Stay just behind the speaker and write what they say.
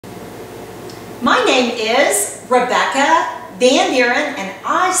My name is Rebecca Van Buren and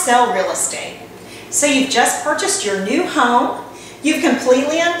I sell real estate. So you've just purchased your new home, you've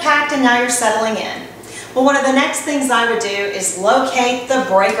completely unpacked and now you're settling in. Well, one of the next things I would do is locate the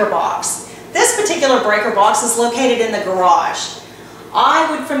breaker box. This particular breaker box is located in the garage. I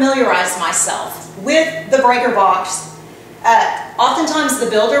would familiarize myself with the breaker box. Oftentimes the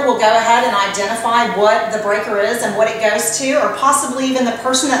builder will go ahead and identify what the breaker is and what it goes to, or possibly even the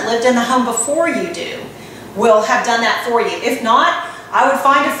person that lived in the home before you do will have done that for you. If not, I would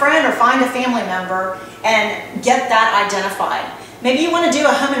find a friend or find a family member and get that identified. Maybe you want to do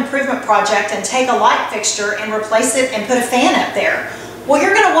a home improvement project and take a light fixture and replace it and put a fan up there. Well,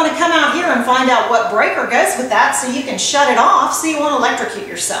 you're going to want to come out here and find out what breaker goes with that so you can shut it off so you won't electrocute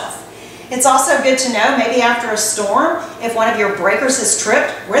yourself. It's also good to know, maybe after a storm, if one of your breakers is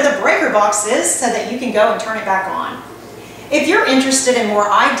tripped, where the breaker box is so that you can go and turn it back on. If you're interested in more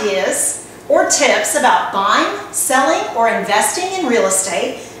ideas or tips about buying, selling, or investing in real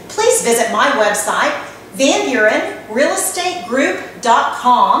estate, please visit my website,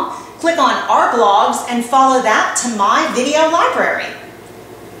 VanBurenRealEstateGroup.com. Click on our blogs and follow that to my video library.